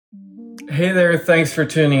Hey there, thanks for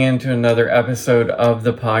tuning in to another episode of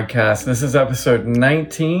the podcast. This is episode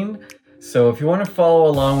 19. So if you want to follow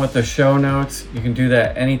along with the show notes, you can do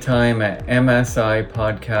that anytime at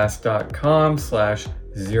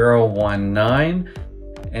msipodcast.com/019.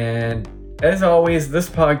 And as always, this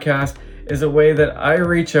podcast is a way that I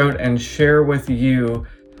reach out and share with you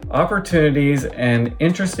opportunities and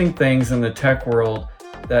interesting things in the tech world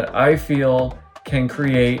that I feel can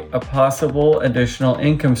create a possible additional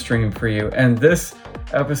income stream for you. And this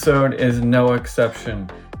episode is no exception.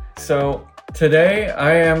 So today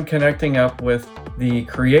I am connecting up with the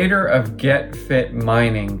creator of Get Fit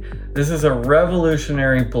Mining. This is a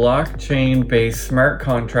revolutionary blockchain-based smart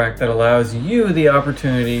contract that allows you the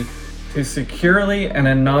opportunity to securely and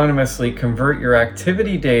anonymously convert your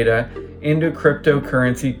activity data into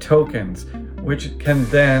cryptocurrency tokens, which can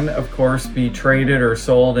then, of course, be traded or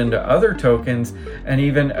sold into other tokens and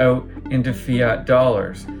even out into fiat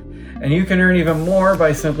dollars. And you can earn even more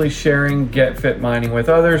by simply sharing Get Fit Mining with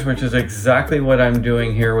others, which is exactly what I'm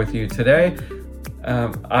doing here with you today.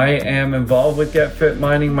 I am involved with Get Fit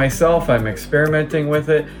Mining myself. I'm experimenting with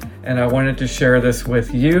it, and I wanted to share this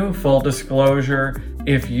with you. Full disclosure,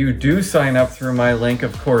 if you do sign up through my link,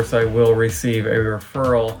 of course, I will receive a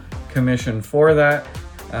referral commission for that.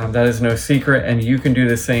 That is no secret, and you can do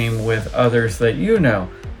the same with others that you know.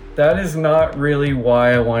 That is not really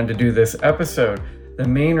why I wanted to do this episode. The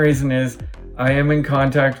main reason is I am in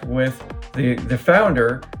contact with the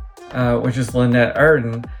founder, which is Lynette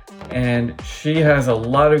Artin, and she has a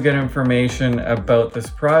lot of good information about this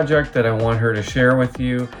project that I want her to share with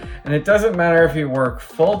you. And it doesn't matter if you work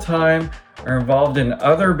full-time or involved in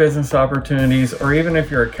other business opportunities, or even if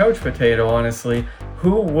you're a couch potato, honestly,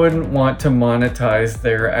 who wouldn't want to monetize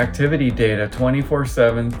their activity data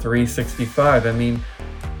 24/7, 365? I mean,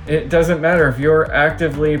 it doesn't matter if you're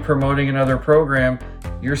actively promoting another program,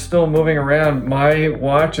 you're still moving around. My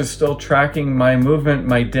watch is still tracking my movement,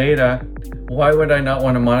 my data. Why would I not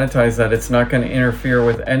want to monetize that? It's not going to interfere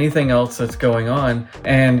with anything else that's going on.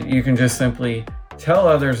 And you can just simply tell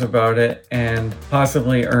others about it and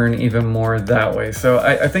possibly earn even more that way. So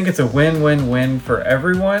I think it's a win-win-win for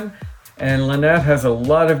everyone. And Lynette has a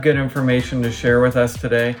lot of good information to share with us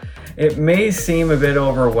today. It may seem a bit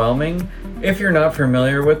overwhelming. If you're not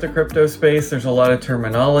familiar with the crypto space, there's a lot of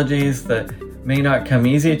terminologies that may not come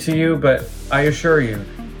easy to you, but I assure you,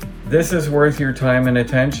 this is worth your time and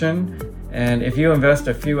attention. And if you invest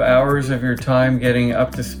a few hours of your time getting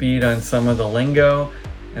up to speed on some of the lingo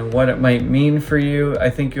and what it might mean for you,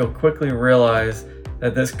 I think you'll quickly realize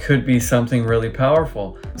that this could be something really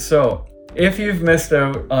powerful. So if you've missed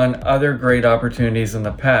out on other great opportunities in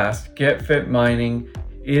the past, Get Fit Mining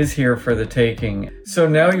is here for the taking. So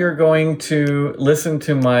now you're going to listen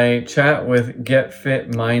to my chat with Get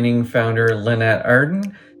Fit Mining founder Lynette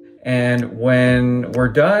Artin. And when we're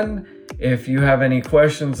done, if you have any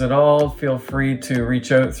questions at all, feel free to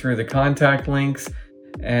reach out through the contact links.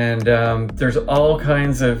 And there's all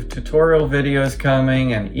kinds of tutorial videos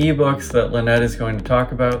coming and ebooks that Lynette is going to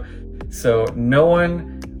talk about. So no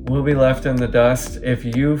one will be left in the dust. If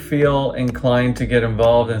you feel inclined to get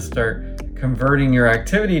involved and start converting your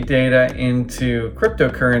activity data into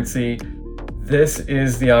cryptocurrency, this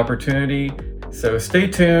is the opportunity. So stay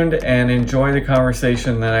tuned and enjoy the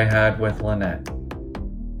conversation that I had with Lynette.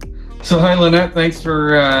 So hi Lynette, thanks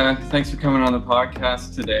for coming on the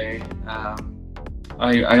podcast today.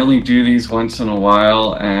 I only do these once in a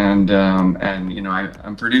while, and you know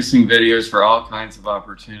I'm producing videos for all kinds of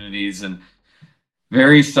opportunities, and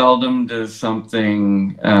very seldom does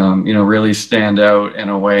something really stand out in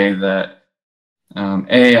a way that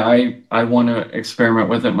I want to experiment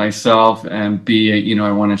with it myself, and B,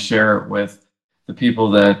 I want to share it with the people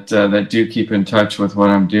that do keep in touch with what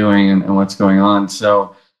I'm doing and what's going on.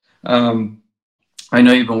 So I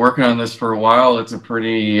know you've been working on this for a while. It's a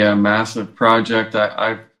pretty massive project.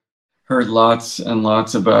 I've heard lots and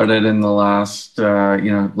lots about it in the last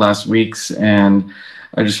weeks, and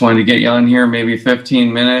I just wanted to get you on here, maybe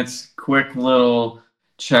 15 minutes, quick little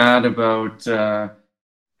chat about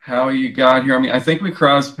how you got here. I mean, I think we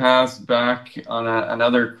crossed paths back on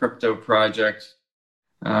another crypto project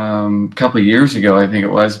a couple of years ago, I think it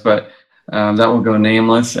was, but that will go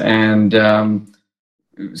nameless. And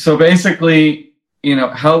so basically,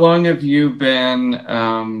 how long have you been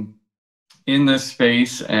in this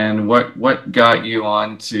space, and what got you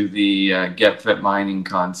onto the Get Fit Mining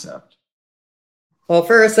concept? Well,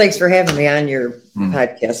 first, thanks for having me on your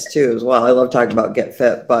podcast too, as well. I love talking about Get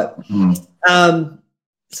Fit, but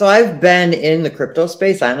so I've been in the crypto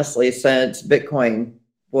space, honestly, since Bitcoin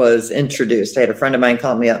was introduced. I had a friend of mine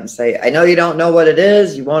call me up and say, I know you don't know what it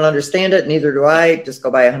is. You won't understand it. Neither do I. Just go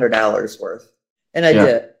buy $100 worth. And I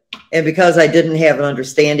did. And because I didn't have an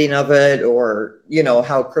understanding of it or,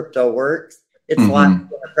 how crypto works, it's locked in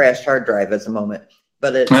a crashed hard drive at the moment.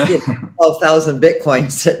 But it's 12,000 Bitcoin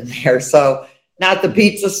sitting there. So not the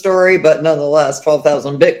pizza story, but nonetheless,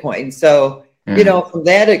 12,000 Bitcoin. So, from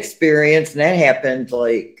that experience, and that happened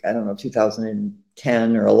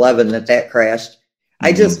 2010 or 11 that crashed.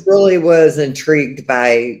 I just really was intrigued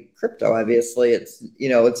by crypto. Obviously, it's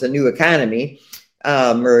a new economy,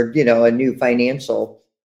 or a new financial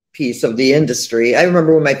piece of the industry. I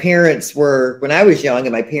remember when I was young,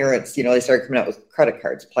 and my parents, they started coming out with credit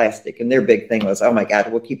cards, plastic, and their big thing was, oh my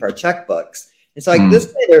God, we'll keep our checkbooks. And so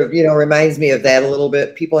this kind of, reminds me of that a little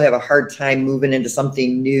bit. People have a hard time moving into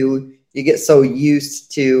something new. You get so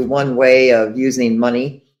used to one way of using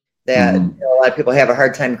money that a lot of people have a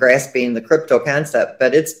hard time grasping the crypto concept,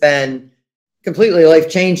 but it's been completely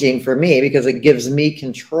life-changing for me because it gives me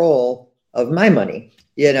control of my money.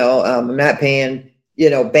 I'm not paying,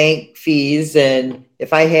 bank fees. And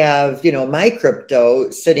if I have, my crypto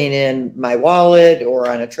sitting in my wallet or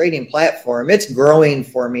on a trading platform, it's growing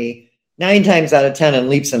for me 9 times out of 10 in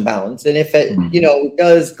leaps and bounds. And if it,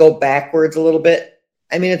 does go backwards a little bit,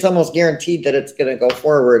 I mean, it's almost guaranteed that it's going to go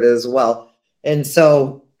forward as well. And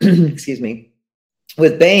so, excuse me,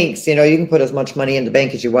 with banks, you can put as much money in the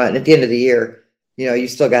bank as you want. And at the end of the year, you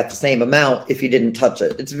still got the same amount if you didn't touch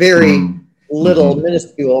it. It's very little,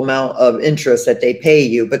 minuscule amount of interest that they pay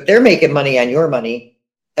you, but they're making money on your money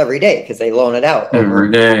every day because they loan it out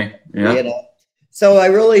every day. Yeah. So I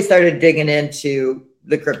really started digging into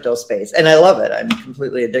the crypto space, and I love it. I'm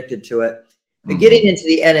completely addicted to it. But getting into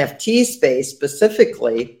the NFT space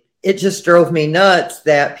specifically, it just drove me nuts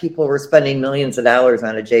that people were spending millions of dollars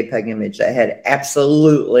on a JPEG image that had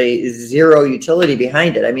absolutely zero utility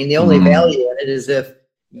behind it. I mean, the only value in it is if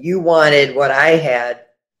you wanted what I had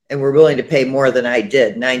and were willing to pay more than I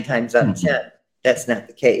did 9 times out of 10. That's not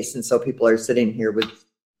the case. And so people are sitting here with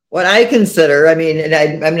what I consider,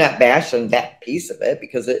 and I'm not bashing that piece of it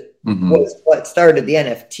because it was what started the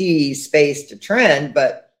NFT space to trend,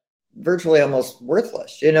 but virtually almost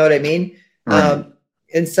worthless. You know what I mean? Right.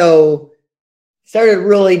 And so started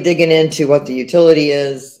really digging into what the utility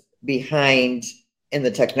is behind and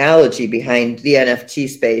the technology behind the NFT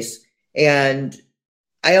space. And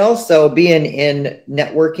I also, being in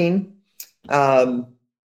networking,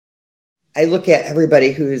 I look at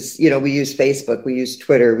everybody who's, we use Facebook, we use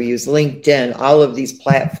Twitter, we use LinkedIn, all of these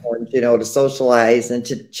platforms, to socialize and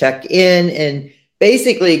to check in and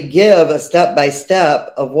basically give a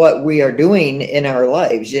step-by-step of what we are doing in our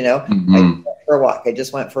lives. I just went for a walk. I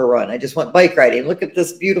just went for a run. I just went bike riding. Look at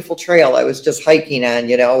this beautiful trail I was just hiking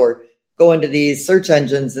on, or going to these search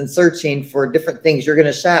engines and searching for different things you're going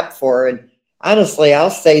to shop for. And honestly,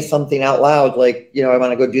 I'll say something out loud like, I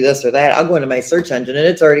want to go do this or that. I'll go into my search engine and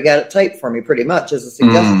it's already got it typed for me pretty much as a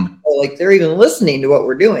suggestion. So, like, they're even listening to what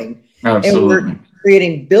we're doing. Absolutely. And we're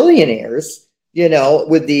creating billionaires,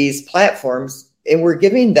 with these platforms. And we're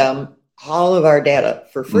giving them all of our data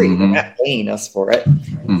for free. They're not paying us for it.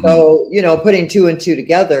 So, putting 2 and 2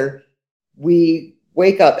 together, we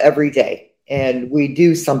wake up every day and we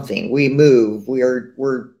do something. We move.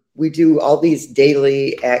 We do all these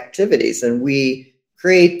daily activities and we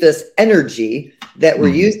create this energy that we're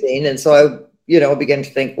using. And so I, began to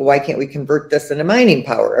think, well, why can't we convert this into mining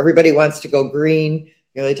power? Everybody wants to go green.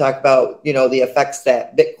 They talk about, the effects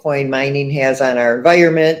that Bitcoin mining has on our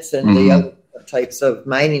environments and the other types of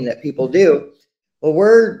mining that people do. Well,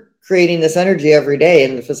 we're creating this energy every day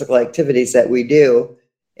in the physical activities that we do.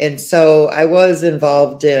 And so I was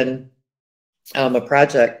involved in a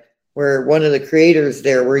project where one of the creators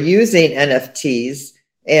there were using NFTs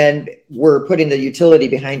and we're putting the utility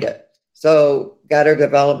behind it. So got our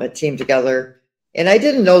development team together. And I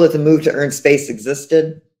didn't know that the Move to Earn space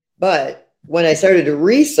existed, but when I started to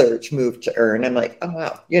research Move to Earn, I'm like, oh,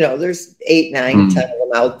 wow, there's 8, 9, 10 of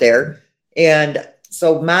them out there. And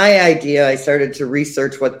so my idea, I started to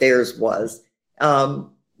research what theirs was.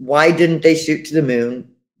 Why didn't they shoot to the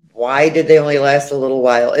moon? Why did they only last a little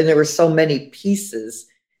while? And there were so many pieces.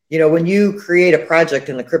 When you create a project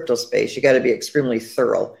in the crypto space, you got to be extremely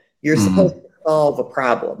thorough. You're supposed to solve a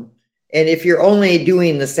problem. And if you're only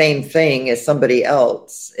doing the same thing as somebody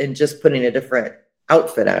else and just putting a different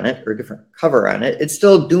outfit on it or a different cover on it, it's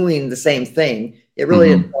still doing the same thing. It really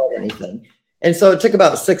didn't solve anything. And so it took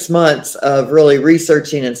about 6 months of really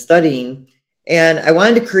researching and studying. And I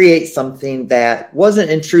wanted to create something that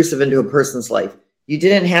wasn't intrusive into a person's life. You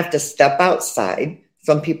didn't have to step outside.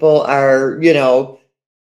 Some people are,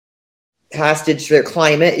 hostage to their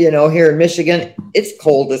climate. Here in Michigan, it's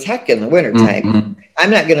cold as heck in the wintertime. Mm-hmm. I'm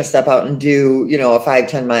not going to step out and do, a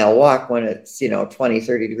 5-10 mile walk when it's, 20,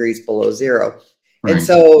 30 degrees below zero. Right. And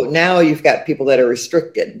so now you've got people that are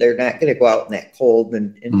restricted. They're not going to go out in that cold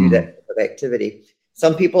and do that type of activity.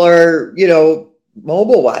 Some people are,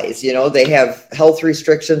 mobile wise, they have health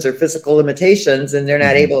restrictions or physical limitations, and they're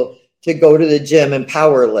not able to go to the gym and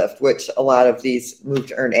power lift, which a lot of these Move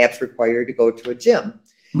to Earn apps require to go to a gym.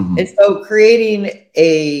 Mm-hmm. And so creating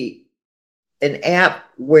an app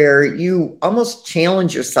where you almost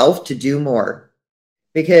challenge yourself to do more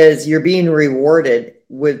because you're being rewarded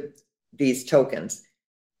with these tokens.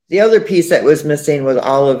 The other piece that was missing with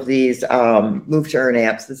all of these Move to Earn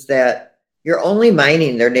apps is that you're only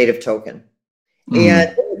mining their native token. And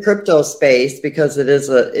in the crypto space, because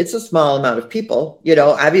it's a small amount of people,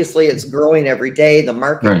 obviously it's growing every day. The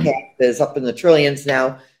market cap is up in the trillions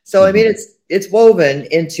now. So, I mean, it's woven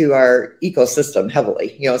into our ecosystem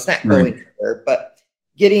heavily. It's not going anywhere, but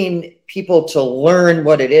getting people to learn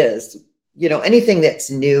what it is, anything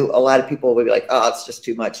that's new, a lot of people will be like, oh, it's just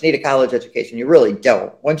too much. You need a college education. You really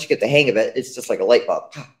don't. Once you get the hang of it, it's just like a light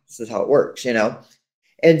bulb. This is how it works,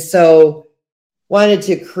 And so wanted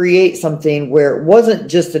to create something where it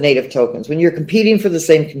wasn't just the native tokens. When you're competing for the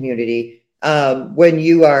same community, when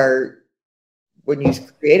you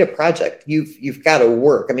create a project, you've got to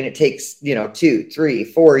work. I mean, it takes, 2, 3,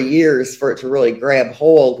 4 years for it to really grab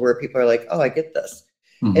hold where people are like, oh, I get this.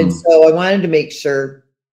 Mm-hmm. And so I wanted to make sure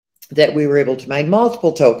that we were able to mine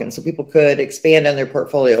multiple tokens so people could expand on their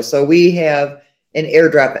portfolio. So we have an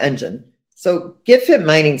airdrop engine. So GetFit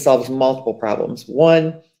mining solves multiple problems.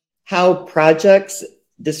 One, how projects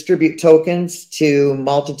distribute tokens to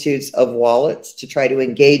multitudes of wallets to try to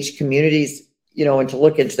engage communities, and to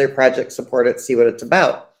look into their project, support it, see what it's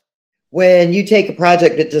about. When you take a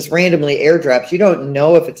project that just randomly airdrops, you don't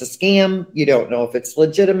know if it's a scam. You don't know if it's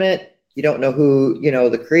legitimate. You don't know who,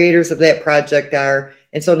 the creators of that project are.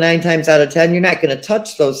 And so 9 times out of 10, you're not going to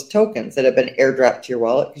touch those tokens that have been airdropped to your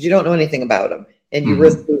wallet because you don't know anything about them and you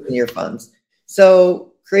risk losing your funds.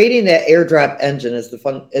 So creating that airdrop engine as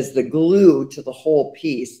the glue to the whole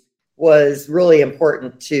piece was really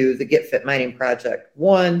important to the GetFit mining project.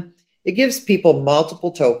 One, it gives people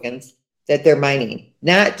multiple tokens that they're mining,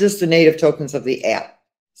 not just the native tokens of the app.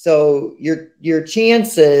 So your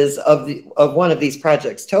chances of one of these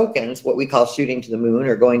projects tokens, what we call shooting to the moon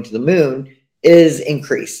or going to the moon, is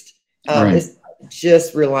increased. It's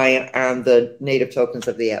just reliant on the native tokens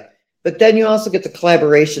of the app. But then you also get the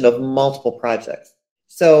collaboration of multiple projects.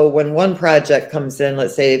 So when one project comes in,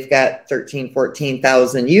 let's say they've got 13,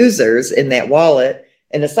 14,000 users in that wallet,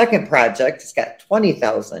 and the second project has got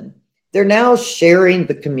 20,000, they're now sharing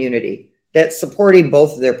the community that's supporting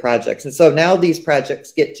both of their projects. And so now these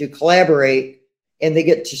projects get to collaborate and they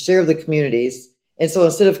get to share the communities. And so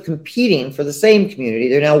instead of competing for the same community,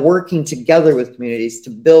 they're now working together with communities to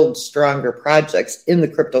build stronger projects in the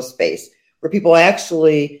crypto space where people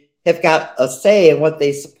actually have got a say in what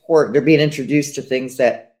they support. They're being introduced to things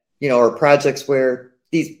that, are projects where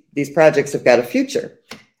these projects have got a future.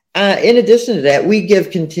 In addition to that, we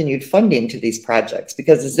give continued funding to these projects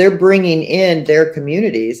because as they're bringing in their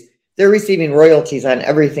communities, they're receiving royalties on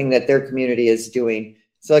everything that their community is doing.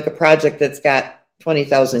 So like a project that's got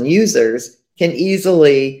 20,000 users can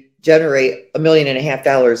easily generate $1.5 million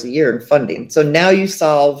a year in funding. So now you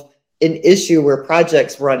solve an issue where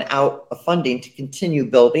projects run out of funding to continue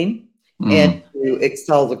building and to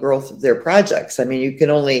excel the growth of their projects. I mean, you can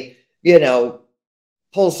only,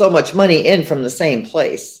 pull so much money in from the same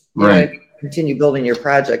place. Continue building your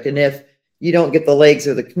project. And if you don't get the legs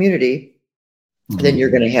of the community, then you're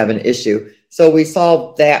going to have an issue. So we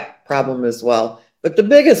solved that problem as well. But the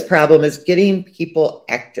biggest problem is getting people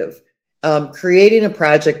active, creating a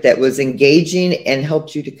project that was engaging and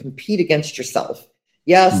helped you to compete against yourself.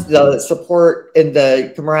 Yes, the support and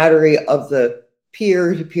the camaraderie of the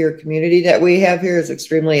peer-to-peer community that we have here is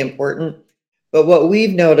extremely important. But what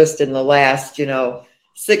we've noticed in the last,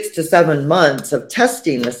 6 to 7 months of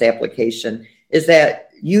testing this application is that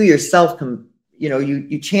you yourself can,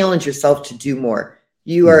 you challenge yourself to do more.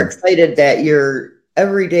 You are excited that your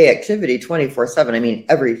everyday activity 24/7, I mean,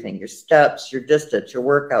 everything, your steps, your distance, your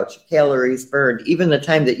workouts, your calories burned, even the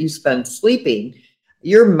time that you spend sleeping,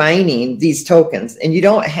 you're mining these tokens and you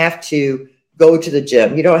don't have to go to the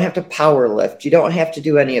gym. You don't have to power lift. You don't have to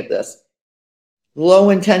do any of this. Low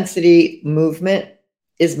intensity movement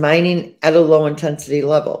is mining at a low intensity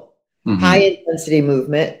level. High intensity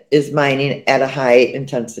movement is mining at a high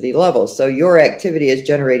intensity level. So your activity is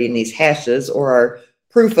generating these hashes or our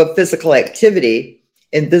proof of physical activity.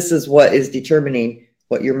 And this is what is determining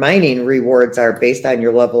what your mining rewards are based on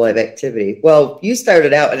your level of activity. Well, you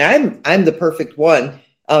started out, and I'm the perfect one,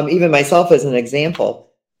 even myself as an example.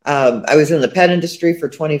 I was in the pet industry for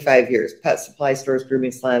 25 years, pet supply stores,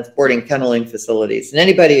 grooming salons, boarding, kenneling facilities. And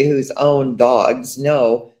anybody who's owned dogs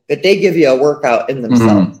know that they give you a workout in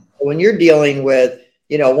themselves. Mm-hmm. When you're dealing with,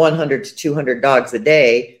 100 to 200 dogs a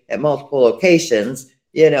day at multiple locations,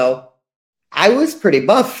 I was pretty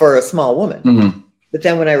buff for a small woman. Mm-hmm. But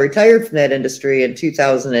then when I retired from that industry in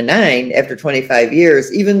 2009, after 25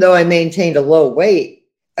 years, even though I maintained a low weight,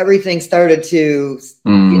 everything started to,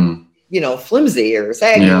 flimsy or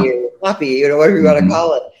saggy or floppy, whatever you want to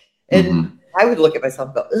call it. And I would look at myself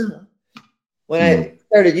and go, ugh. When I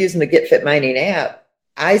started using the Get Fit Mining app,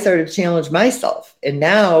 I started to challenge myself. And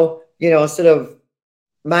now, instead of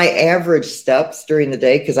my average steps during the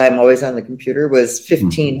day, because I'm always on the computer, was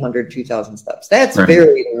 1,500, 2,000 steps. That's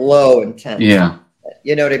very low intense. Yeah.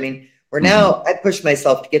 You know what I mean? Where now I push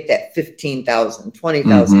myself to get that 15,000,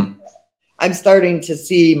 20,000. I'm starting to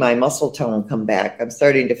see my muscle tone come back. I'm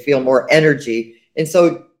starting to feel more energy. And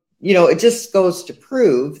so, it just goes to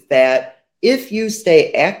prove that if you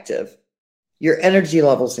stay active, your energy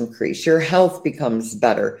levels increase, your health becomes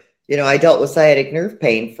better. I dealt with sciatic nerve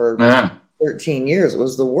pain for 13 years. It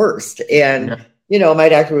was the worst. And, my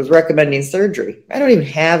doctor was recommending surgery. I don't even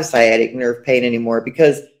have sciatic nerve pain anymore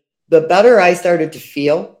because the better I started to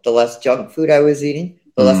feel, the less junk food I was eating,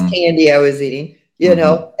 the less candy I was eating.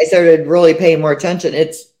 I started really paying more attention.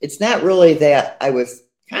 It's not really that I was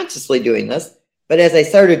consciously doing this, but as I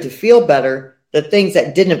started to feel better, the things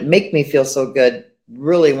that didn't make me feel so good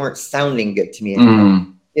really weren't sounding good to me anymore.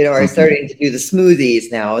 I'm starting to do the smoothies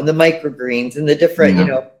now and the microgreens and the different,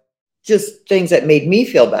 just things that made me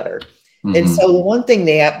feel better. And so the one thing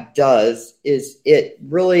the app does is it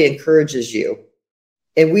really encourages you.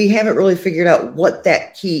 And we haven't really figured out what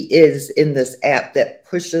that key is in this app that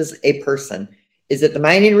pushes a person. Is it the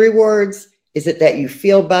mining rewards? Is it that you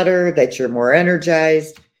feel better, that you're more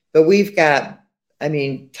energized? But we've got,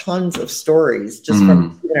 tons of stories just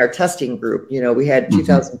from our testing group. We had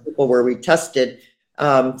 2,000 people where we tested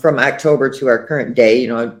from October to our current day.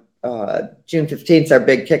 June 15th is our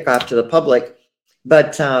big kickoff to the public.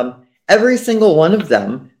 But every single one of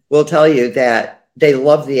them will tell you that they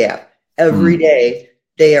love the app. Every day,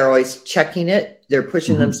 they are always checking it. They're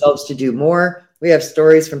pushing themselves to do more. We have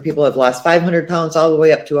stories from people who have lost 500 pounds all the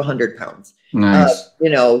way up to 100 pounds. Nice.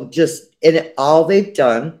 And all they've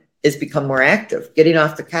done is become more active, getting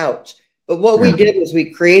off the couch. But what we did was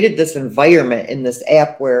we created this environment in this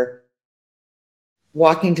app where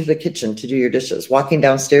walking to the kitchen to do your dishes, walking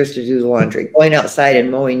downstairs to do the laundry, going outside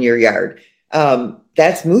and mowing your yard,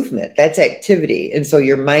 that's movement, that's activity. And so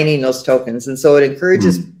you're mining those tokens. And so it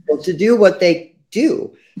encourages people to do what they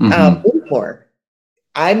do, move more.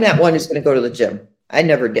 I'm not one who's going to go to the gym. I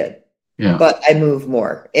never did, but I move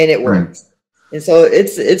more and it works. And so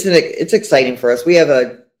it's exciting for us.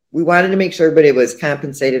 We wanted to make sure everybody was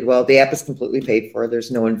compensated well. The app is completely paid for.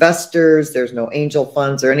 There's no investors, there's no angel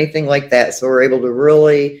funds or anything like that. So we're able to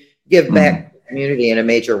really give back to the community in a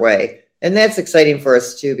major way. And that's exciting for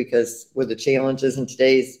us too, because with the challenges in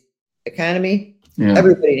today's economy,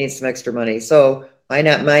 everybody needs some extra money. So why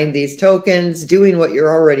not mine these tokens, doing what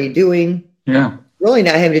you're already doing? Yeah. Really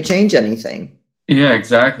not having to change anything. Yeah,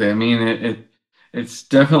 exactly. It's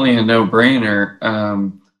definitely a no-brainer.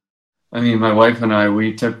 My wife and I,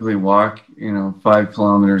 we typically walk, 5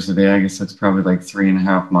 kilometers a day. I guess that's probably like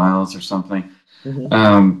 3.5 miles or something.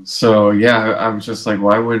 I was just like,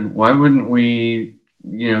 why wouldn't we,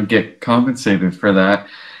 get compensated for that?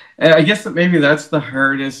 And I guess that maybe that's the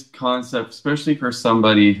hardest concept, especially for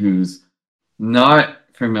somebody who's not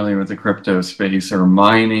familiar with the crypto space or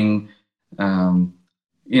mining.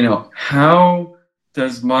 How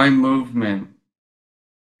does my movement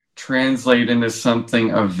translate into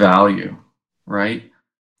something of value, right?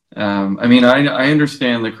 I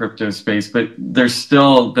understand the crypto space, but there's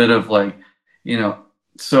still a bit of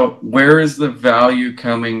so where is the value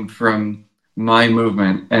coming from my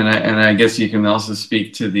movement? And I guess you can also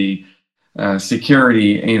speak to the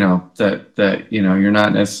security, that you're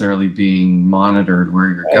not necessarily being monitored where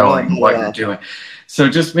you're going, what you're doing. So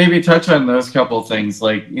just maybe touch on those couple of things,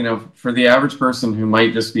 for the average person who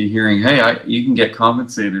might just be hearing, hey, you can get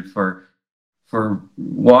compensated for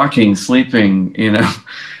walking, sleeping,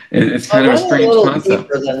 it's kind of a strange concept.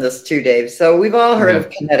 Deeper than this too, Dave. So we've all heard of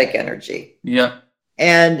kinetic energy. Yeah.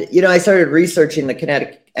 And, I started researching the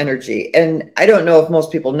kinetic energy, and I don't know if most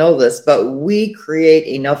people know this, but we create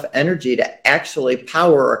enough energy to actually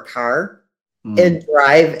power a car and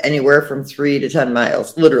drive anywhere from 3 to 10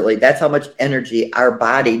 miles. Literally, that's how much energy our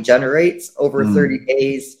body generates over 30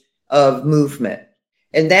 days of movement.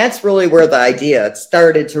 And that's really where the idea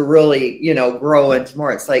started to really, grow into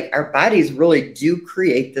more. It's like our bodies really do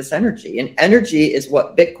create this energy, and energy is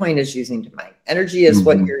what Bitcoin is using to mine. Energy is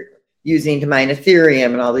what you're using to mine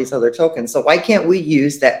Ethereum and all these other tokens. So why can't we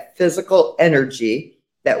use that physical energy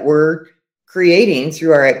that we're creating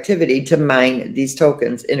through our activity to mine these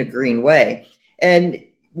tokens in a green way? And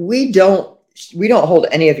we don't hold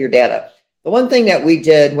any of your data. The one thing that we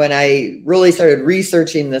did when I really started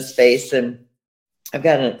researching this space, and I've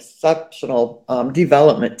got an exceptional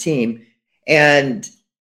development team, and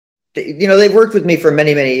they've worked with me for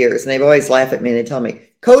many, many years, and they've always laughed at me and they tell me,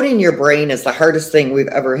 coding your brain is the hardest thing we've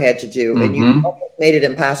ever had to do. And you almost made it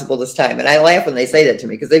impossible this time. And I laugh when they say that to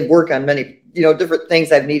me, because they've worked on many, different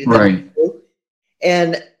things I've needed them to do.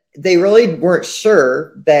 And they really weren't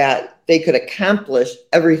sure that they could accomplish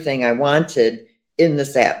everything I wanted in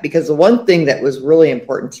this app. Because the one thing that was really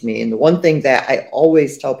important to me, and the one thing that I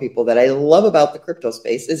always tell people that I love about the crypto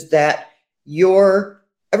space, is that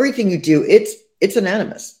everything you do, it's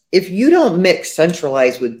anonymous. If you don't mix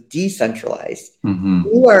centralized with decentralized,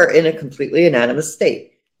 you are in a completely anonymous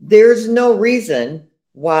state. There's no reason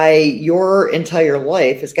why your entire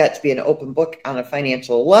life has got to be an open book on a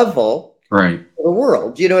financial level for the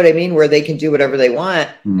world. You know what I mean? Where they can do whatever they want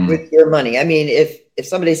with your money. I mean, if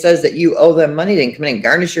somebody says that you owe them money, they can come in and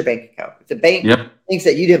garnish your bank account. If the bank thinks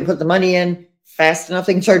that you didn't put the money in fast enough,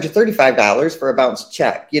 they can charge you $35 for a bounced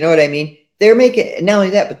check. You know what I mean? They're making, not only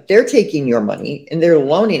that, but they're taking your money and they're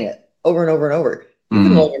loaning it over and over and over. You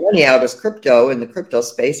can loan your money out as crypto in the crypto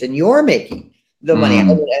space, and you're making the money out,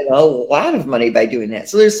 and a lot of money by doing that.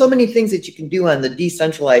 So there's so many things that you can do on the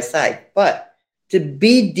decentralized side. But to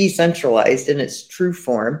be decentralized in its true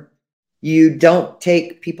form, you don't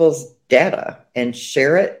take people's data and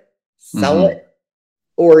share it, sell it,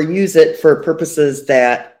 or use it for purposes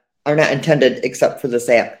that are not intended except for this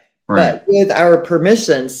app. But with our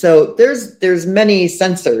permission, so there's many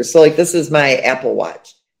sensors. So like, this is my Apple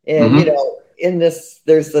Watch, and in this,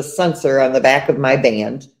 there's the sensor on the back of my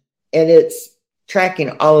band, and it's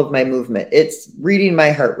tracking all of my movement. It's reading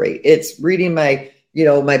my heart rate. It's reading my,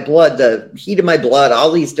 my blood, the heat of my blood,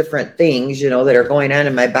 all these different things, that are going on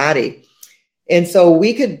in my body. And so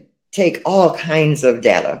we could take all kinds of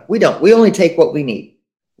data. We only take what we need.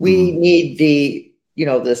 We need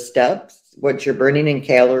the steps, what you're burning in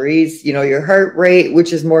calories, your heart rate,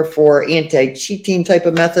 which is more for anti-cheating type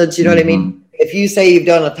of methods. You know what I mean? If you say you've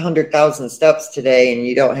done 100,000 steps today and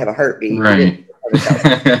you don't have a heartbeat,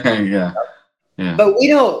 yeah. But we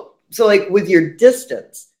don't. So like with your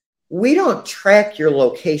distance, we don't track your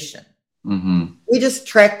location. We just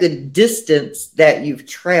track the distance that you've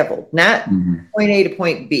traveled, not point A to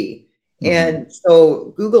point B. And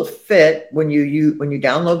so Google Fit, when you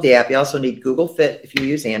download the app, you also need Google Fit if you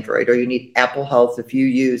use Android, or you need Apple Health if you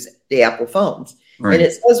use the Apple phones. And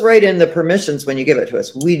it says right in the permissions when you give it to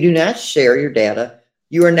us, we do not share your data.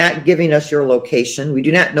 You are not giving us your location. We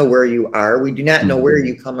do not know where you are. We do not know where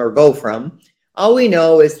you come or go from. All we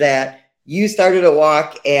know is that you started a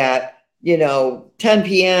walk at 10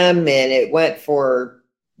 p.m. and it went for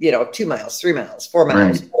 2 miles, 3 miles, 4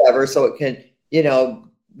 miles, whatever. So it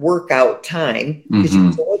can workout time, because you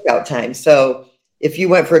use the workout time. So if you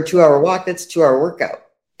went for a 2-hour walk, that's a 2-hour workout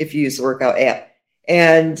if you use the workout app.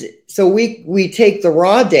 And so we take the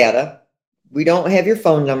raw data. We don't have your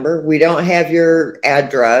phone number. We don't have your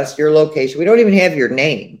address, your location. We don't even have your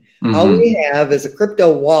name. All we have is a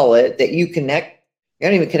crypto wallet that you connect.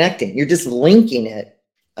 You're not even connecting. You're just linking it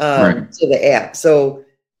to the app. So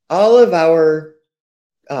all of our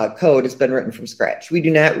code has been written from scratch. We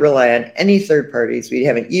do not rely on any third parties. We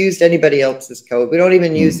haven't used anybody else's code. We don't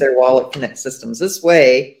even use their wallet connect systems. This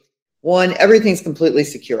way, everything's completely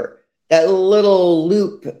secure. That little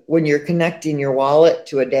loop when you're connecting your wallet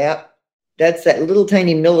to a dApp, that's that little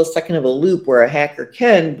tiny millisecond of a loop where a hacker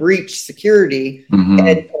can breach security and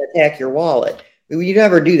can attack your wallet. We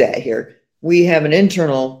never do that here. We have an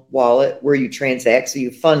internal wallet where you transact, so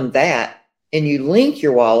you fund that, and you link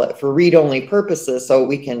your wallet for read-only purposes, so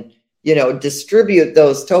we can, distribute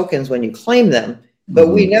those tokens when you claim them. But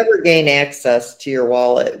we never gain access to your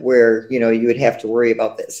wallet where, you would have to worry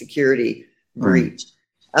about that security breach.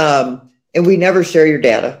 And we never share your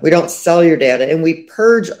data. We don't sell your data, and we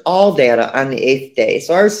purge all data on the 8th day.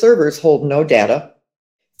 So our servers hold no data.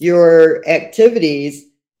 Your activities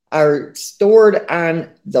are stored on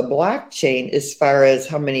the blockchain as far as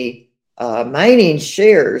how many mining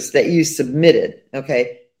shares that you submitted,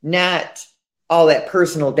 okay? Not all that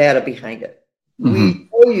personal data behind it. We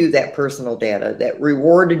show you that personal data that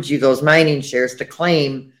rewarded you those mining shares to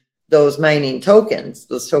claim those mining tokens,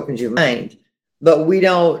 those tokens you mined, but we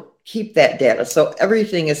don't keep that data. So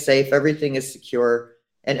everything is safe, everything is secure.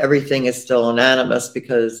 and everything is still anonymous,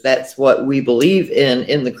 because that's what we believe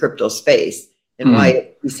in the crypto space, and why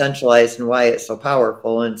it's decentralized and why it's so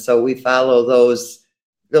powerful. And so we follow those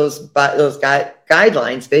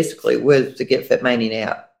guidelines basically with the Get Fit Mining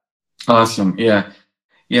app. Awesome. Yeah.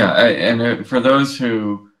 And for those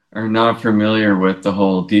who are not familiar with the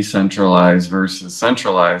whole decentralized versus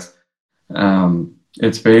centralized,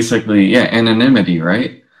 it's basically anonymity,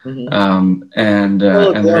 right? And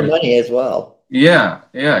more money as well. Yeah,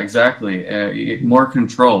 exactly. More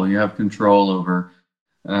control. You have control over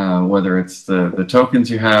whether it's the tokens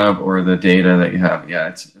you have or the data that you have. Yeah,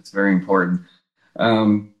 it's very important.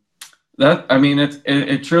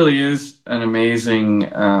 It truly is an amazing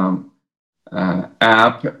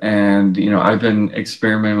app, and I've been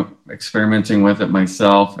experimenting with it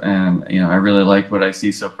myself, and I really like what I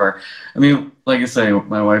see so far. I mean, like I say,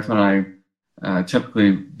 my wife and I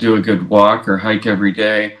typically do a good walk or hike every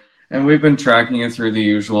day, and we've been tracking it through the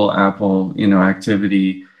usual Apple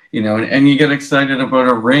activity, and you get excited about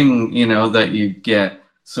a ring that you get.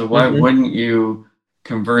 So why wouldn't you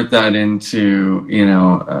convert that into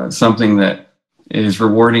something that is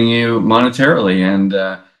rewarding you monetarily? And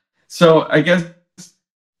so I guess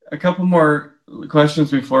a couple more questions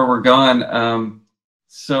before we're gone.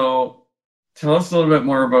 So tell us a little bit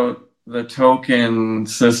more about the token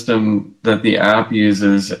system that the app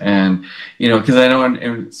uses, and because I know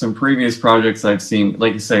in some previous projects I've seen,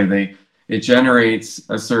 like you say, it generates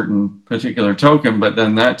a certain particular token, but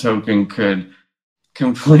then that token could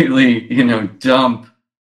completely dump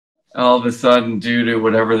all of a sudden due to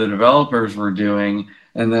whatever the developers were doing,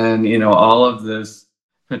 and then all of this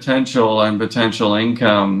potential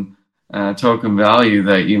income token value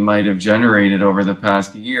that you might have generated over the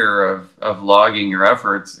past year of logging your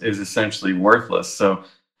efforts is essentially worthless. So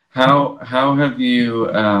how have you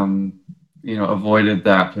avoided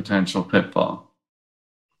that potential pitfall?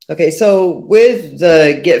 Okay, so with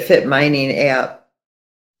the Get Fit Mining app,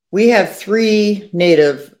 we have 3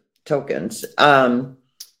 native tokens.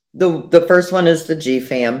 The first one is the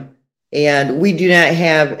GFAM, and we do not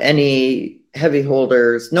have any heavy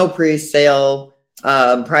holders, no pre-sale,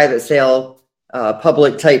 private sale,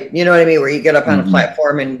 public type, you know what I mean, where you get up on a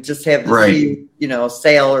platform and just have the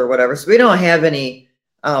sale or whatever. So we don't have any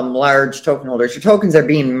large token holders. Your tokens are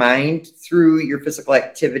being mined through your physical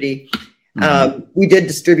activity. We did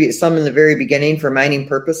distribute some in the very beginning for mining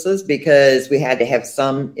purposes because we had to have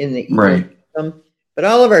some in the ecosystem. But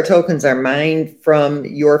all of our tokens are mined from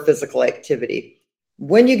your physical activity.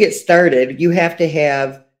 When you get started, you have to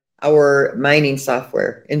have our mining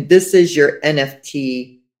software, and this is your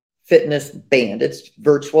NFT fitness band. It's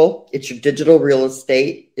virtual. It's your digital real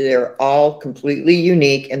estate. They're all completely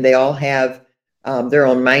unique, and they all have their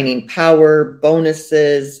own mining power,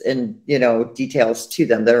 bonuses, and details to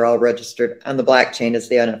them. They're all registered on the blockchain as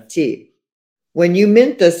the NFT. When you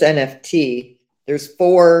mint this NFT, there's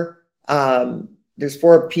four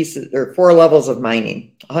pieces or 4 levels of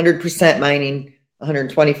mining: 100% mining,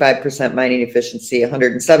 125% mining efficiency,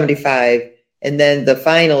 175, and then the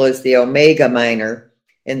final is the Omega miner,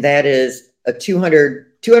 and that is a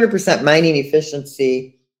 200% mining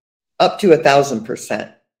efficiency up to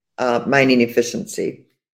 1,000% mining efficiency.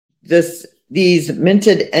 These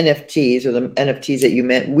minted NFTs, or the NFTs that you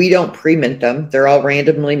mint, we don't pre-mint them. They're all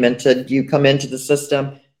randomly minted. You come into the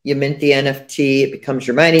system, you mint the NFT, it becomes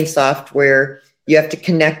your mining software. You have to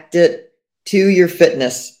connect it to your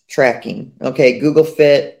fitness tracking. Okay, Google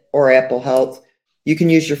Fit or Apple Health. You can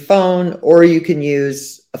use your phone or you can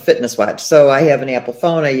use a fitness watch. So I have an Apple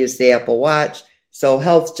phone. I use the Apple Watch. So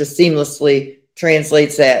Health just seamlessly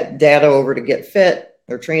translates that data over to Get Fit,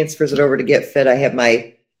 or transfers it over to Get Fit. I have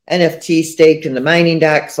my NFT staked in the mining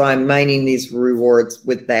dock, so I'm mining these rewards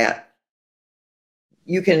with that.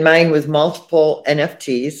 You can mine with multiple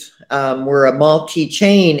NFTs. We're a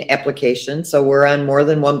multi-chain application, so we're on more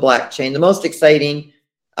than one blockchain. The most exciting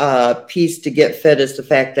piece to Get Fit is the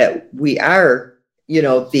fact that we are,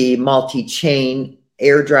 the multi-chain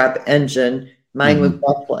airdrop engine, mine with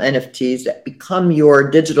multiple NFTs that become your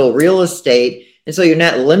digital real estate, and so you're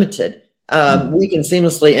not limited. We can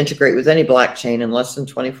seamlessly integrate with any blockchain in less than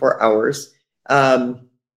 24 hours.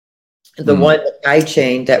 The one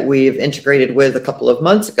iChain that we've integrated with a couple of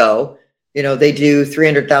months ago, they do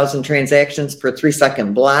 300,000 transactions per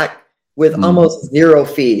 3-second block with almost 0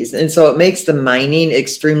 fees. And so it makes the mining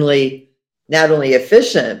extremely not only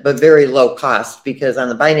efficient, but very low cost, because on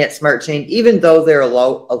the Binance Smart Chain, even though they're a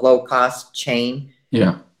low cost chain,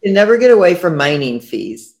 you never get away from mining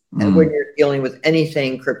fees and when you're dealing with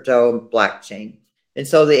anything crypto blockchain. And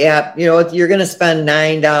so the app, if you're going to spend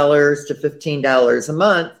 $9 to $15 a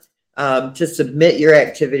month, to submit your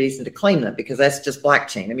activities and to claim them, because that's just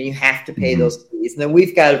blockchain. I mean, you have to pay those fees. And then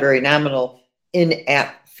we've got a very nominal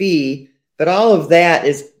in-app fee, but all of that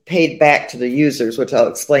is paid back to the users, which I'll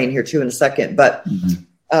explain here too in a second. But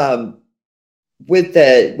with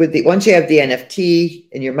the once you have the NFT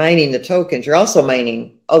and you're mining the tokens, you're also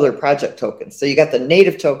mining other project tokens. So you got the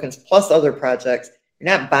native tokens plus other projects. You're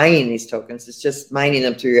not buying these tokens; it's just mining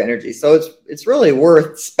them through your energy. So it's really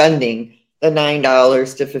worth spending the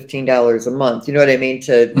 $9 to $15 a month. You know what I mean,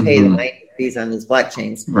 to pay the mining fees on these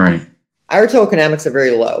blockchains. Right. Our tokenomics are very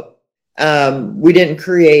low. We didn't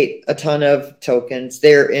create a ton of tokens.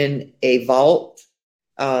 They're in a vault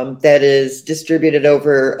that is distributed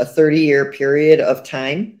over a 30-year period of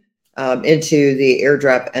time into the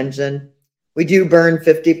airdrop engine. We do burn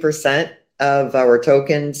 50% of our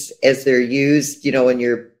tokens as they're used, when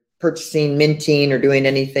you're purchasing, minting, or doing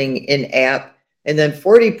anything in app. And then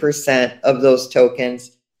 40% of those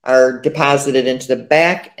tokens are deposited into the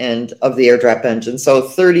back end of the airdrop engine. So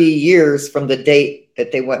 30 years from the date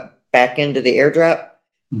that they went back into the airdrop,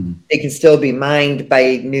 they can still be mined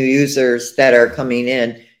by new users that are coming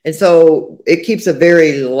in. And so it keeps a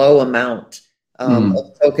very low amount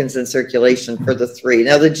of tokens in circulation for the three.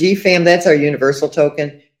 Now, the GFAM, that's our universal token.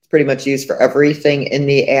 It's pretty much used for everything in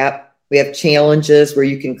the app. We have challenges where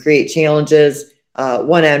you can create challenges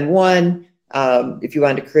one-on-one. If you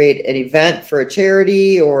want to create an event for a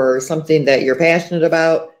charity or something that you're passionate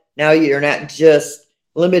about, now you're not just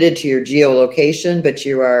limited to your geolocation, but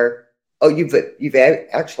you are, you've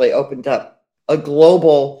actually opened up a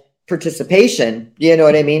global participation, you know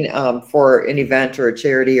what I mean, for an event or a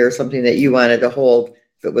charity or something that you wanted to hold.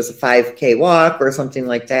 If it was a 5K walk or something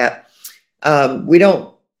like that.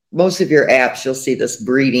 Most of your apps, you'll see this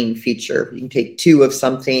breeding feature. You can take two of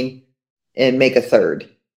something and make a third.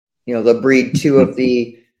 They'll breed two of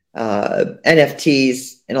the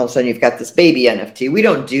NFTs, and all of a sudden you've got this baby NFT. We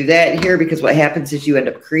don't do that here, because what happens is you end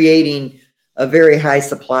up creating a very high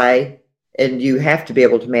supply, and you have to be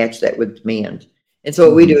able to match that with demand. And so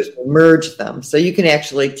what we do is merge them. So you can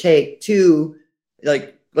actually take two,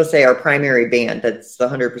 like let's say our primary band, that's the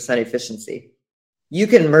 100% efficiency. You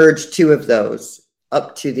can merge two of those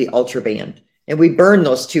up to the ultra band. And we burn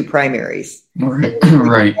those two primaries. Right.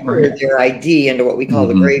 Their ID into what we call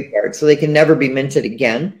the graveyard. So they can never be minted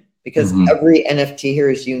again, because every NFT here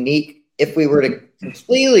is unique. If we were to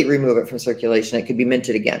completely remove it from circulation, it could be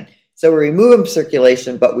minted again. So we remove them from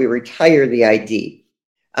circulation, but we retire the ID.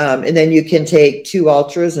 And then you can take two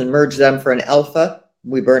ultras and merge them for an alpha.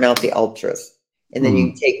 We burn out the ultras. And then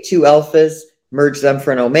you can take two alphas, merge them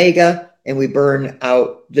for an omega, and we burn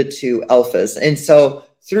out the two alphas. And so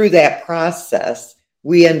through that process,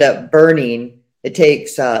 we end up burning, it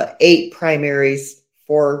takes 8 primaries,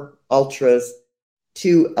 4 ultras,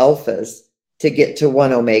 2 alphas to get to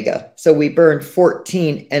 1 omega. So we burn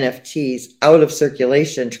 14 NFTs out of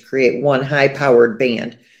circulation to create one high-powered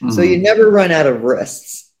band. So you never run out of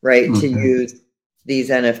wrists, right, to use these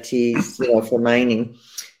NFTs, for mining.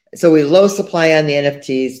 So we low supply on the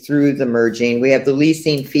NFTs through the merging. We have the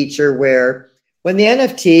leasing feature where when the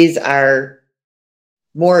NFTs are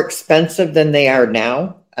more expensive than they are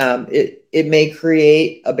now, it may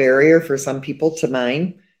create a barrier for some people to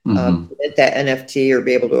mine that NFT or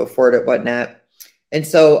be able to afford it, whatnot. And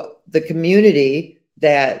so the community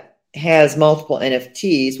that has multiple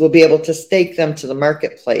NFTs will be able to stake them to the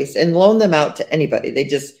marketplace and loan them out to anybody. They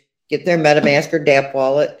just get their MetaMask or DApp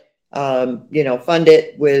wallet, fund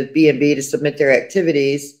it with BNB to submit their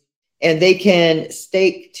activities, and they can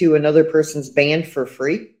stake to another person's band for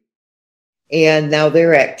free. And now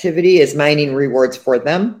their activity is mining rewards for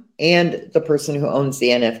them and the person who owns the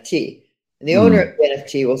NFT. And the owner of the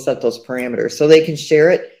NFT will set those parameters so they can share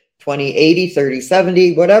it 20, 80, 30,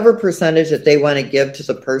 70, whatever percentage that they want to give to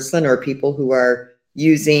the person or people who are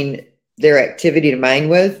using their activity to mine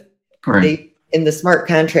with. Right. And the smart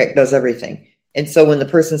contract does everything. And so when the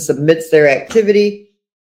person submits their activity,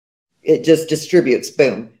 it just distributes,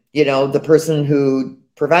 boom. The person who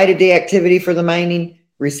provided the activity for the mining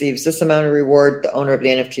receives this amount of reward. The owner of the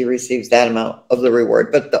NFT receives that amount of the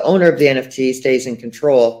reward. But the owner of the NFT stays in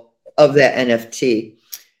control of that NFT.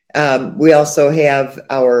 We also have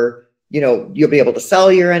our, you'll be able to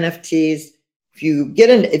sell your NFTs.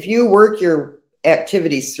 If you work your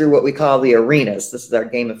activities through what we call the arenas, this is our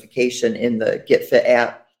gamification in the GetFit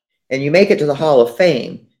app, and you make it to the Hall of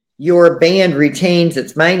Fame, your band retains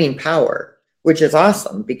its mining power, which is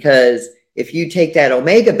awesome, because if you take that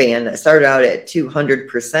Omega band that started out at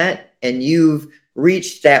 200% and you've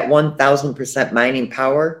reached that 1000% mining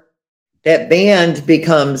power, that band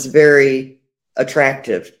becomes very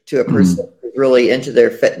attractive to a person who's really into their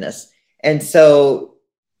fitness. And so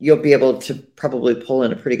you'll be able to probably pull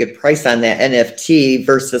in a pretty good price on that NFT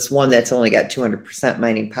versus one that's only got 200%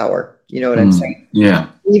 mining power. You know what I'm saying? Yeah.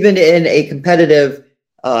 Even in a competitive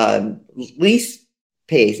lease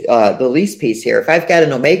piece, the lease piece here, if I've got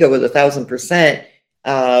an Omega with 1,000%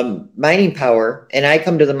 mining power, and I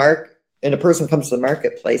come to the market, and a person comes to the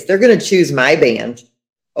marketplace, they're going to choose my band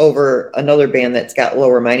over another band that's got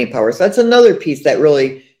lower mining power. So that's another piece that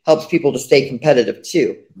really helps people to stay competitive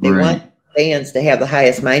too. They want bands to have the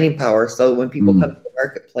highest mining power, so when people come to the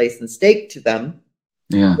marketplace and stake to them,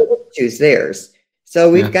 they'll choose theirs. So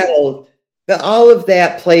we've got all of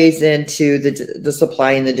that plays into the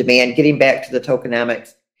supply and the demand. Getting back to the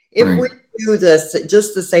tokenomics, if we do this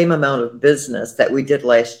just the same amount of business that we did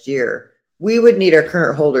last year, we would need our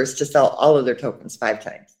current holders to sell all of their tokens 5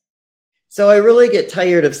 times. So I really get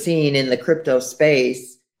tired of seeing in the crypto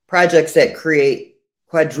space projects that create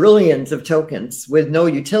quadrillions of tokens with no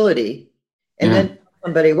utility. And then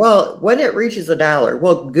somebody, well, when it reaches $1,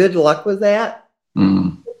 well, good luck with that.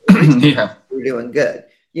 We're doing good,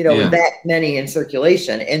 with that many in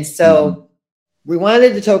circulation. And so we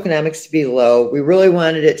wanted the tokenomics to be low. We really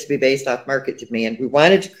wanted it to be based off market demand. We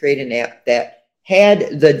wanted to create an app that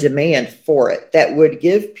had the demand for it, that would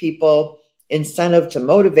give people incentive to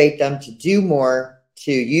motivate them to do more,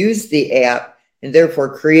 to use the app, and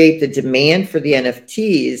therefore create the demand for the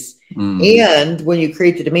NFTs. And when you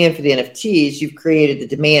create the demand for the NFTs, you've created the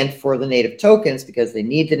demand for the native tokens, because they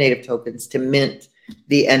need the native tokens to mint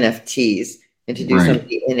the NFTs and to do some of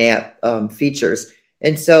the in-app features.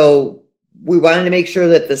 And so we wanted to make sure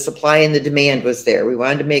that the supply and the demand was there. We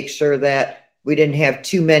wanted to make sure that we didn't have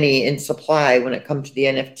too many in supply when it comes to the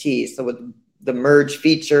NFTs. So with the merge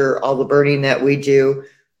feature, all the burning that we do,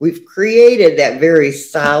 we've created that very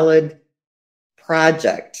solid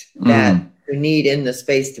project that we need in the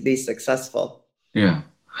space to be successful. I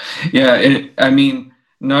mean,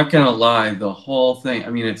 not gonna lie, the whole thing, I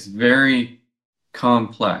mean, it's very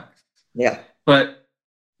complex, but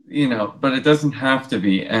it doesn't have to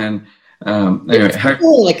be. And it's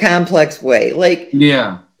cool in a complex way. Like,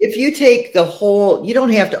 if you take the whole, you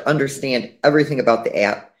don't have to understand everything about the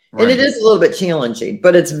app. And it is a little bit challenging,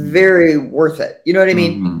 but it's very worth it. You know what I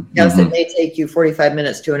mean? Yes, it may take you 45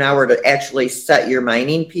 minutes to an hour to actually set your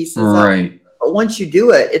mining pieces up. But once you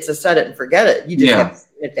do it, it's a set it and forget it. You just have to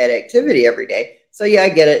submit that activity every day. So I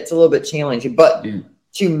get it. It's a little bit challenging, but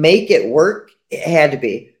to make it work, it had to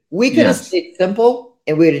be. We could have stayed simple,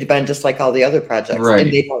 and we would have been just like all the other projects,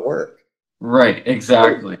 and they don't work.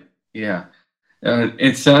 Exactly.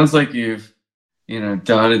 It sounds like you've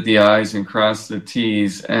dotted the I's and crossed the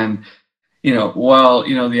T's. And, while,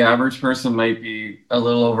 the average person might be a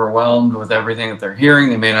little overwhelmed with everything that they're hearing,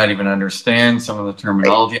 they may not even understand some of the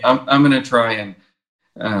terminology. I'm going to try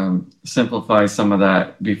and simplify some of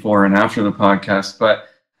that before and after the podcast. But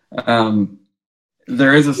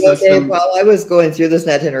there is a system. Well, I was going through this,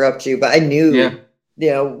 not to interrupt you, but I knew,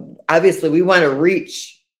 obviously we want to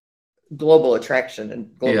reach global attraction,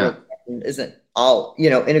 and global attraction isn't all,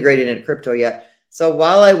 integrated into crypto yet. So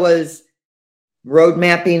while I was road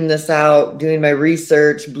mapping this out, doing my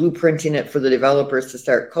research, blueprinting it for the developers to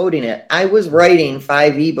start coding it, I was writing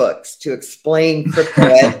 5 ebooks to explain crypto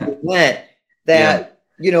as we went that,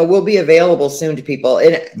 will be available soon to people,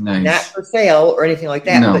 and not for sale or anything like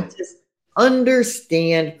that, but just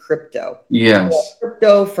understand crypto.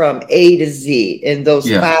 Crypto from A to Z. And those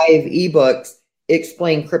 5 ebooks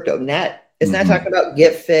explain crypto. It's not talking about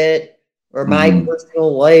Get Fit or my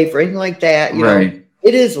personal life or anything like that.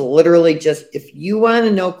 It is literally just, if you want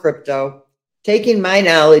to know crypto, taking my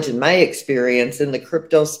knowledge and my experience in the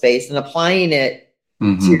crypto space and applying it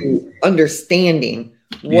to understanding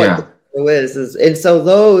what crypto is. And so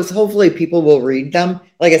those, hopefully people will read them.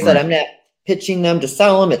 Like I said, I'm not pitching them to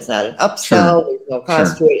sell them. It's not an upsell. There's no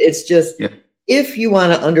cost to it. It's just, if you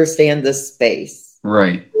want to understand this space,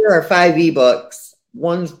 there are 5 ebooks.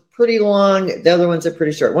 One's pretty long. The other ones are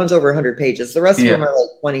pretty short. One's over 100 pages. The rest of them are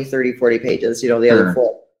like 20, 30, 40 pages, the other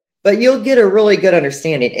 4. But you'll get a really good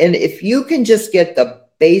understanding. And if you can just get the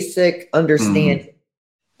basic understanding,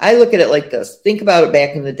 I look at it like this. Think about it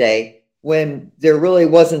back in the day when there really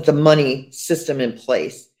wasn't the money system in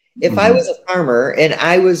place. If I was a farmer and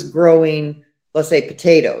I was growing, let's say,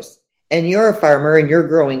 potatoes, and you're a farmer and you're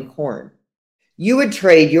growing corn, you would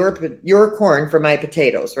trade your corn for my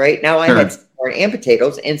potatoes, right? Now I had corn and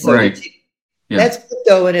potatoes, and so that's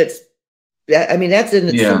crypto, and that's in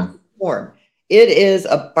its simple form. It is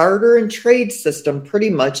a barter and trade system pretty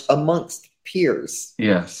much amongst peers.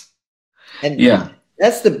 And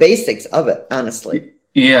that's the basics of it, honestly.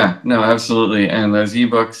 No, absolutely. And those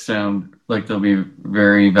ebooks sound like they'll be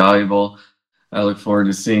very valuable. I look forward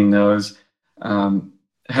to seeing those.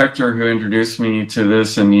 Hector, who introduced me to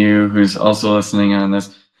this, and you, who's also listening on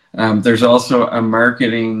this. There's also a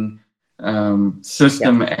marketing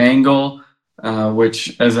system angle,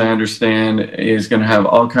 which, as I understand, is going to have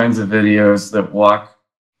all kinds of videos that walk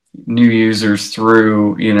new users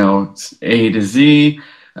through, A to Z.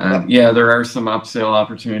 Yeah, there are some upsell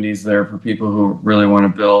opportunities there for people who really want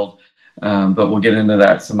to build, but we'll get into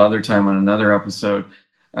that some other time on another episode.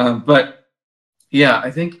 But yeah,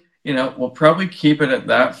 I think, we'll probably keep it at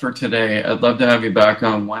that for today. I'd love to have you back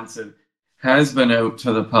on once it has been out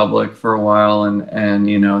to the public for a while, and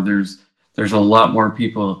there's a lot more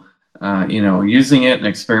people, using it and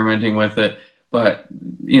experimenting with it. But,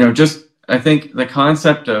 just, I think the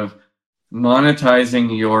concept of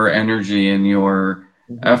monetizing your energy and your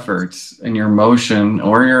efforts and your motion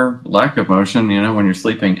or your lack of motion, when you're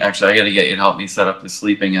sleeping. Actually, I got to get you to help me set up the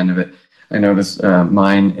sleeping end of it. I notice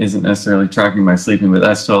mine isn't necessarily tracking my sleeping, but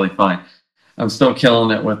that's totally fine. I'm still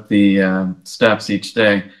killing it with the steps each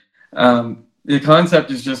day. The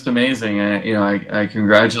concept is just amazing. I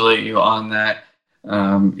congratulate you on that.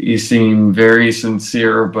 You seem very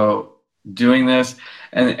sincere about doing this.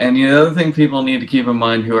 And the other thing people need to keep in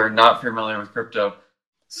mind who are not familiar with crypto,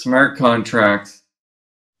 smart contracts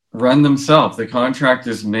run themselves. The contract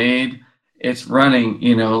is made, it's running.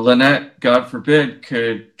 Lynette, God forbid,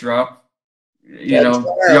 could drop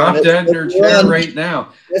dead in her chair right now.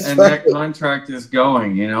 That contract is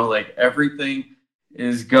going, everything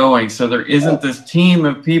is going. So there isn't this team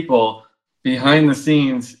of people behind the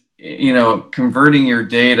scenes, converting your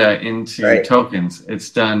data into tokens. It's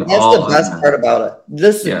done. That's all the best part about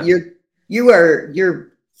it.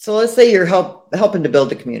 So let's say you're helping to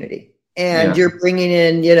build a community, and you're bringing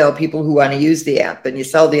in, people who want to use the app, and you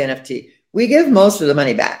sell the NFT. We give most of the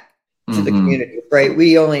money back to the community, right?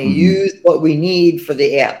 We only use what we need for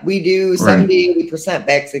the app. We do 70-80%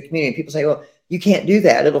 back to the community. People say, well, you can't do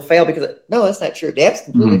that. It'll fail no, that's not true. The app's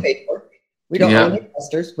completely paid for. We don't have any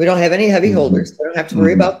investors. We don't have any heavy holders. We don't have to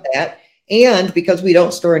worry about that. And because we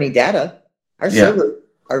don't store any data, our servers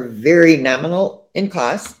are very nominal in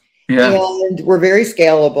cost. And we're very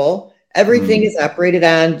scalable. Everything is operated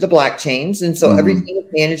on the blockchains. And so everything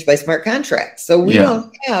is managed by smart contracts. So we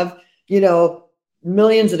don't have,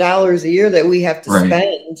 millions of dollars a year that we have to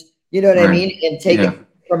spend, what I mean? And take it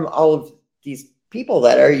from all of these people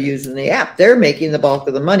that are using the app. They're making the bulk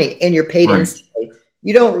of the money, and you're paid instantly.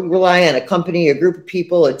 You don't rely on a company, a group of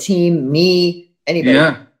people, a team, me,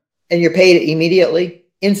 anybody. And you're paid immediately,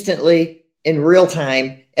 instantly, in real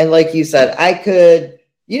time. And like you said,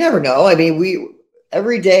 you never know. I mean,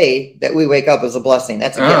 every day that we wake up is a blessing.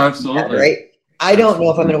 That's a gift, absolutely. Right? I don't know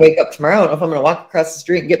if I'm going to wake up tomorrow. I don't know if I'm going to walk across the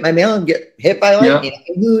street and get my mail and get hit by lightning.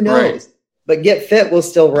 Who knows? But Get Fit will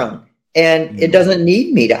still run. And it doesn't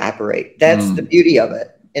need me to operate. That's the beauty of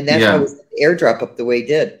it. And that's why we set the airdrop up the way it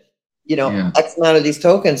did. X amount of these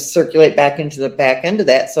tokens circulate back into the back end of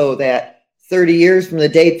that, so that 30 years from the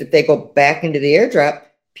date that they go back into the airdrop,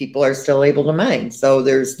 people are still able to mine. So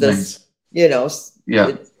there's this,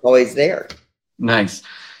 it's always there. Nice.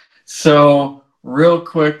 So real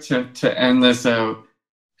quick to end this out,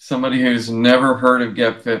 somebody who's never heard of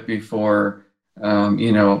Get Fit before,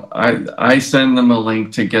 I send them a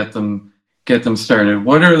link to get them started.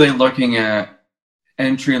 What are they looking at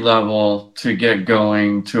entry level to get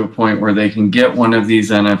going to a point where they can get one of these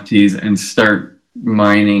NFTs and start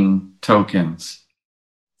mining tokens?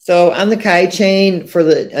 So on the Kai chain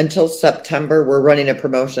until September, we're running a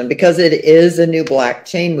promotion because it is a new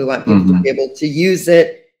blockchain. We want people to be able to use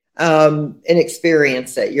it and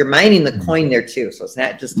experience it. You're mining the coin there too. So it's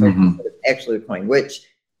not just tokens, but it's actually a coin, which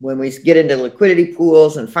when we get into liquidity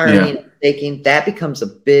pools and farming and staking, that becomes a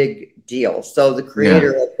big deal. So the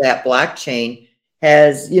creator of that blockchain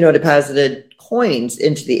has, deposited coins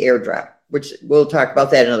into the airdrop, which we'll talk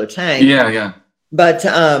about that another time. But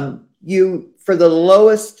for the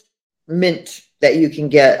lowest mint that you can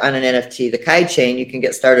get on an NFT, the Kai chain, you can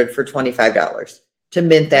get started for $25 to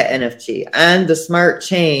mint that NFT. On the smart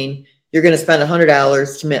chain, you're going to spend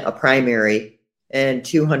 $100 to mint a primary and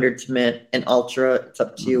 $200 to mint an ultra. It's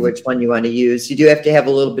up to you which one you want to use. You do have to have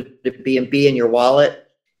a little bit of BNB in your wallet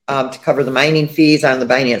to cover the mining fees on the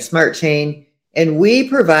Binance Smart Chain. And we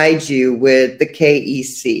provide you with the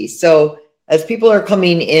KEC. So as people are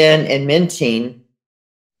coming in and minting,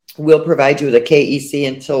 we'll provide you with a KEC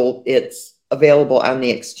until it's available on the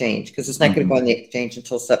exchange, because it's not going to go on the exchange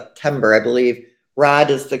until September, I believe. Rod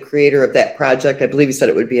is the creator of that project. I believe he said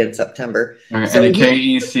it would be in September. Right. So and the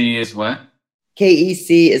KEC is what?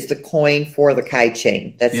 KEC is the coin for the Kai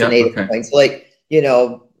chain. That's the native coin. So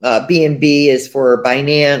BNB is for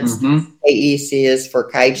Binance. KEC is for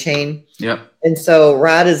Kai chain. And so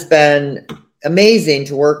Rod has been amazing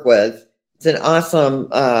to work with. It's an awesome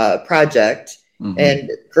project. And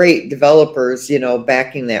great developers,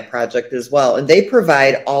 backing that project as well. And they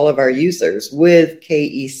provide all of our users with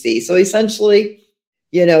KEC. So essentially,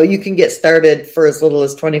 you can get started for as little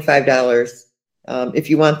as $25. If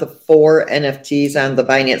you want the 4 NFTs on the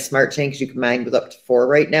Binance Smart Chain, because you can mine with up to 4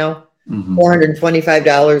 right now,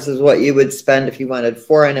 $425 is what you would spend if you wanted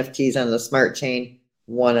 4 NFTs on the Smart Chain,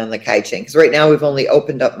 1 on the Kai Chain. Because right now we've only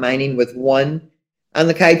opened up mining with 1 on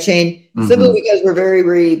the Kai Chain, simply because we're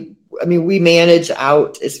very we manage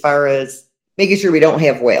out as far as making sure we don't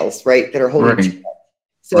have whales, right, that are holding.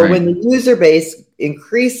 So when the user base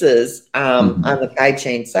increases on the Kai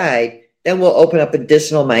Chain side, then we'll open up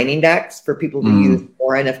additional mining decks for people to use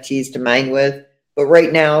more NFTs to mine with. But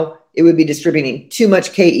right now, it would be distributing too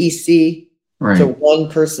much KEC to one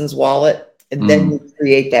person's wallet, and then you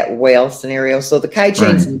create that whale scenario. So the Kai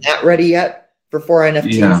Chain's not ready yet for 4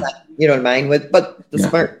 NFTs, to mine with, but the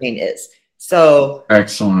Smart Chain is. So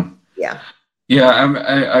excellent. Yeah,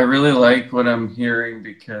 I really like what I'm hearing,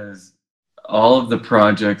 because all of the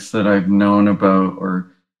projects that I've known about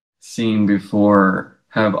or seen before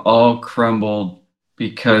have all crumbled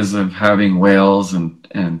because of having whales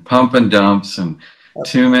and pump and dumps and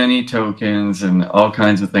too many tokens and all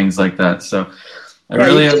kinds of things like that. So I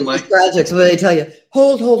really am like projects where they tell you,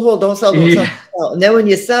 hold, don't sell, don't sell. And then when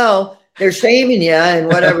you sell, they're shaming you in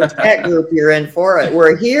whatever chat group you're in for it.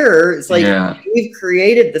 We're here. It's like we've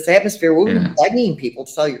created this atmosphere. We're begging people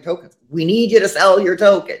to sell your tokens. We need you to sell your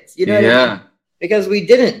tokens. You know what I mean? Because we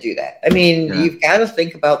didn't do that. I mean, you've got to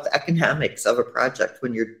think about the economics of a project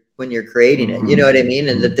when you're creating it. You know what I mean?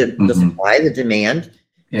 And the supply, the demand.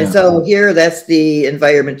 And so here, that's the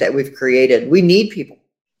environment that we've created. We need people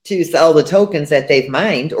to sell the tokens that they've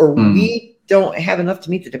mined, or we don't have enough to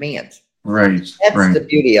meet the demand. That's the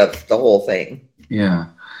beauty of the whole thing. Yeah.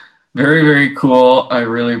 Very, very cool. I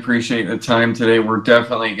really appreciate the time today. We're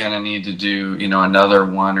definitely going to need to do, another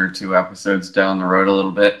 1 or 2 episodes down the road a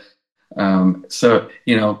little bit. So,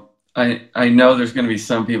 I know there's going to be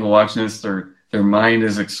some people watching this, their mind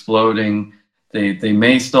is exploding. They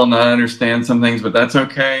may still not understand some things, but that's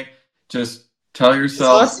okay. Just tell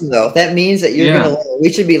yourself. It's awesome, though. That means that you're going to learn.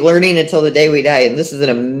 We should be learning until the day we die. And this is an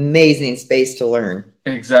amazing space to learn.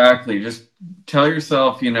 Exactly. Just tell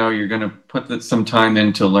yourself, you're going to put some time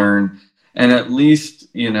in to learn. And at least,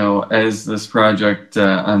 as this project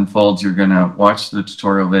unfolds, you're going to watch the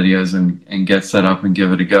tutorial videos and get set up and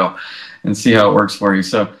give it a go and see how it works for you.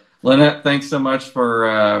 So, Lynette, thanks so much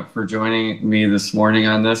for joining me this morning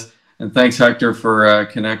on this. And thanks, Hector, for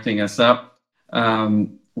connecting us up.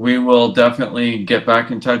 We will definitely get back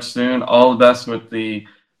in touch soon. All the best with the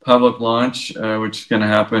public launch, which is going to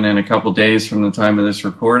happen in a couple days from the time of this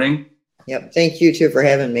recording. Yep. Thank you, too, for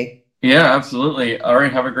having me. Yeah, absolutely. All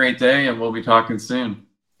right. Have a great day, and we'll be talking soon.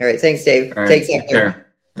 All right. Thanks, Dave. All right, take care.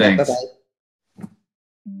 Thanks. Bye-bye.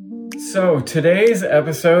 So today's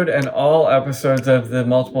episode and all episodes of the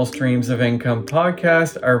Multiple Streams of Income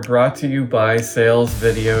podcast are brought to you by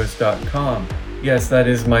salesvideos.com. Yes, that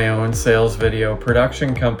is my own sales video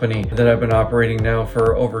production company that I've been operating now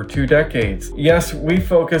for over 2 decades. Yes, we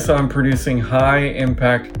focus on producing high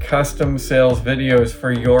impact custom sales videos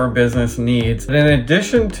for your business needs. And in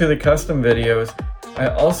addition to the custom videos, I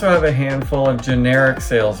also have a handful of generic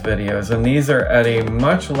sales videos, and these are at a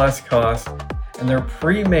much less cost and they're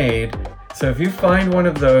pre-made. So if you find one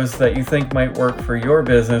of those that you think might work for your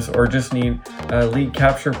business or just need a lead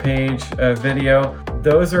capture page video,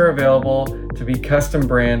 those are available to be custom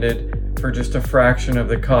branded for just a fraction of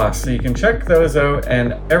the cost. So you can check those out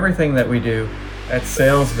and everything that we do at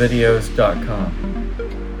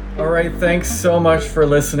salesvideos.com. All right, thanks so much for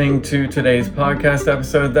listening to today's podcast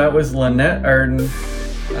episode. That was Lynette Artin,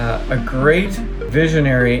 a great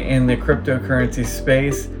visionary in the cryptocurrency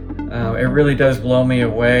space. It really does blow me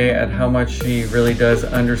away at how much she really does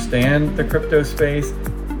understand the crypto space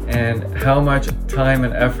and how much time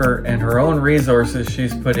and effort and her own resources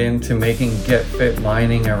she's put into making Get Fit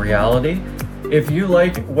Mining a reality. If you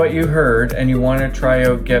like what you heard and you want to try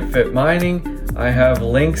out Get Fit Mining, I have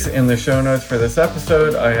links in the show notes for this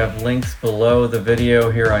episode. I have links below the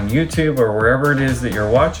video here on YouTube or wherever it is that you're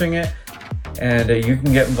watching it. And you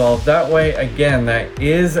can get involved that way. Again, that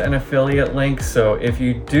is an affiliate link. So if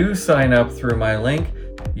you do sign up through my link,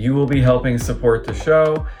 you will be helping support the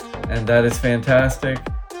show. And that is fantastic.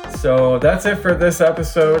 So that's it for this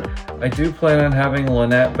episode. I do plan on having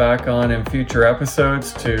Lynette back on in future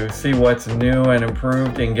episodes to see what's new and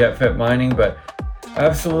improved in Get Fit Mining. But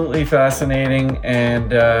absolutely fascinating,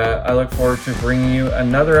 and I look forward to bringing you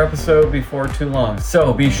another episode before too long.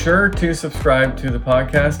 So be sure to subscribe to the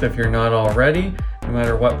podcast if you're not already. no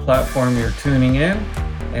matter what platform you're tuning in.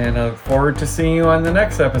 And I look forward to seeing you on the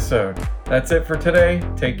next episode. That's it for today.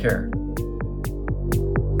 Take care.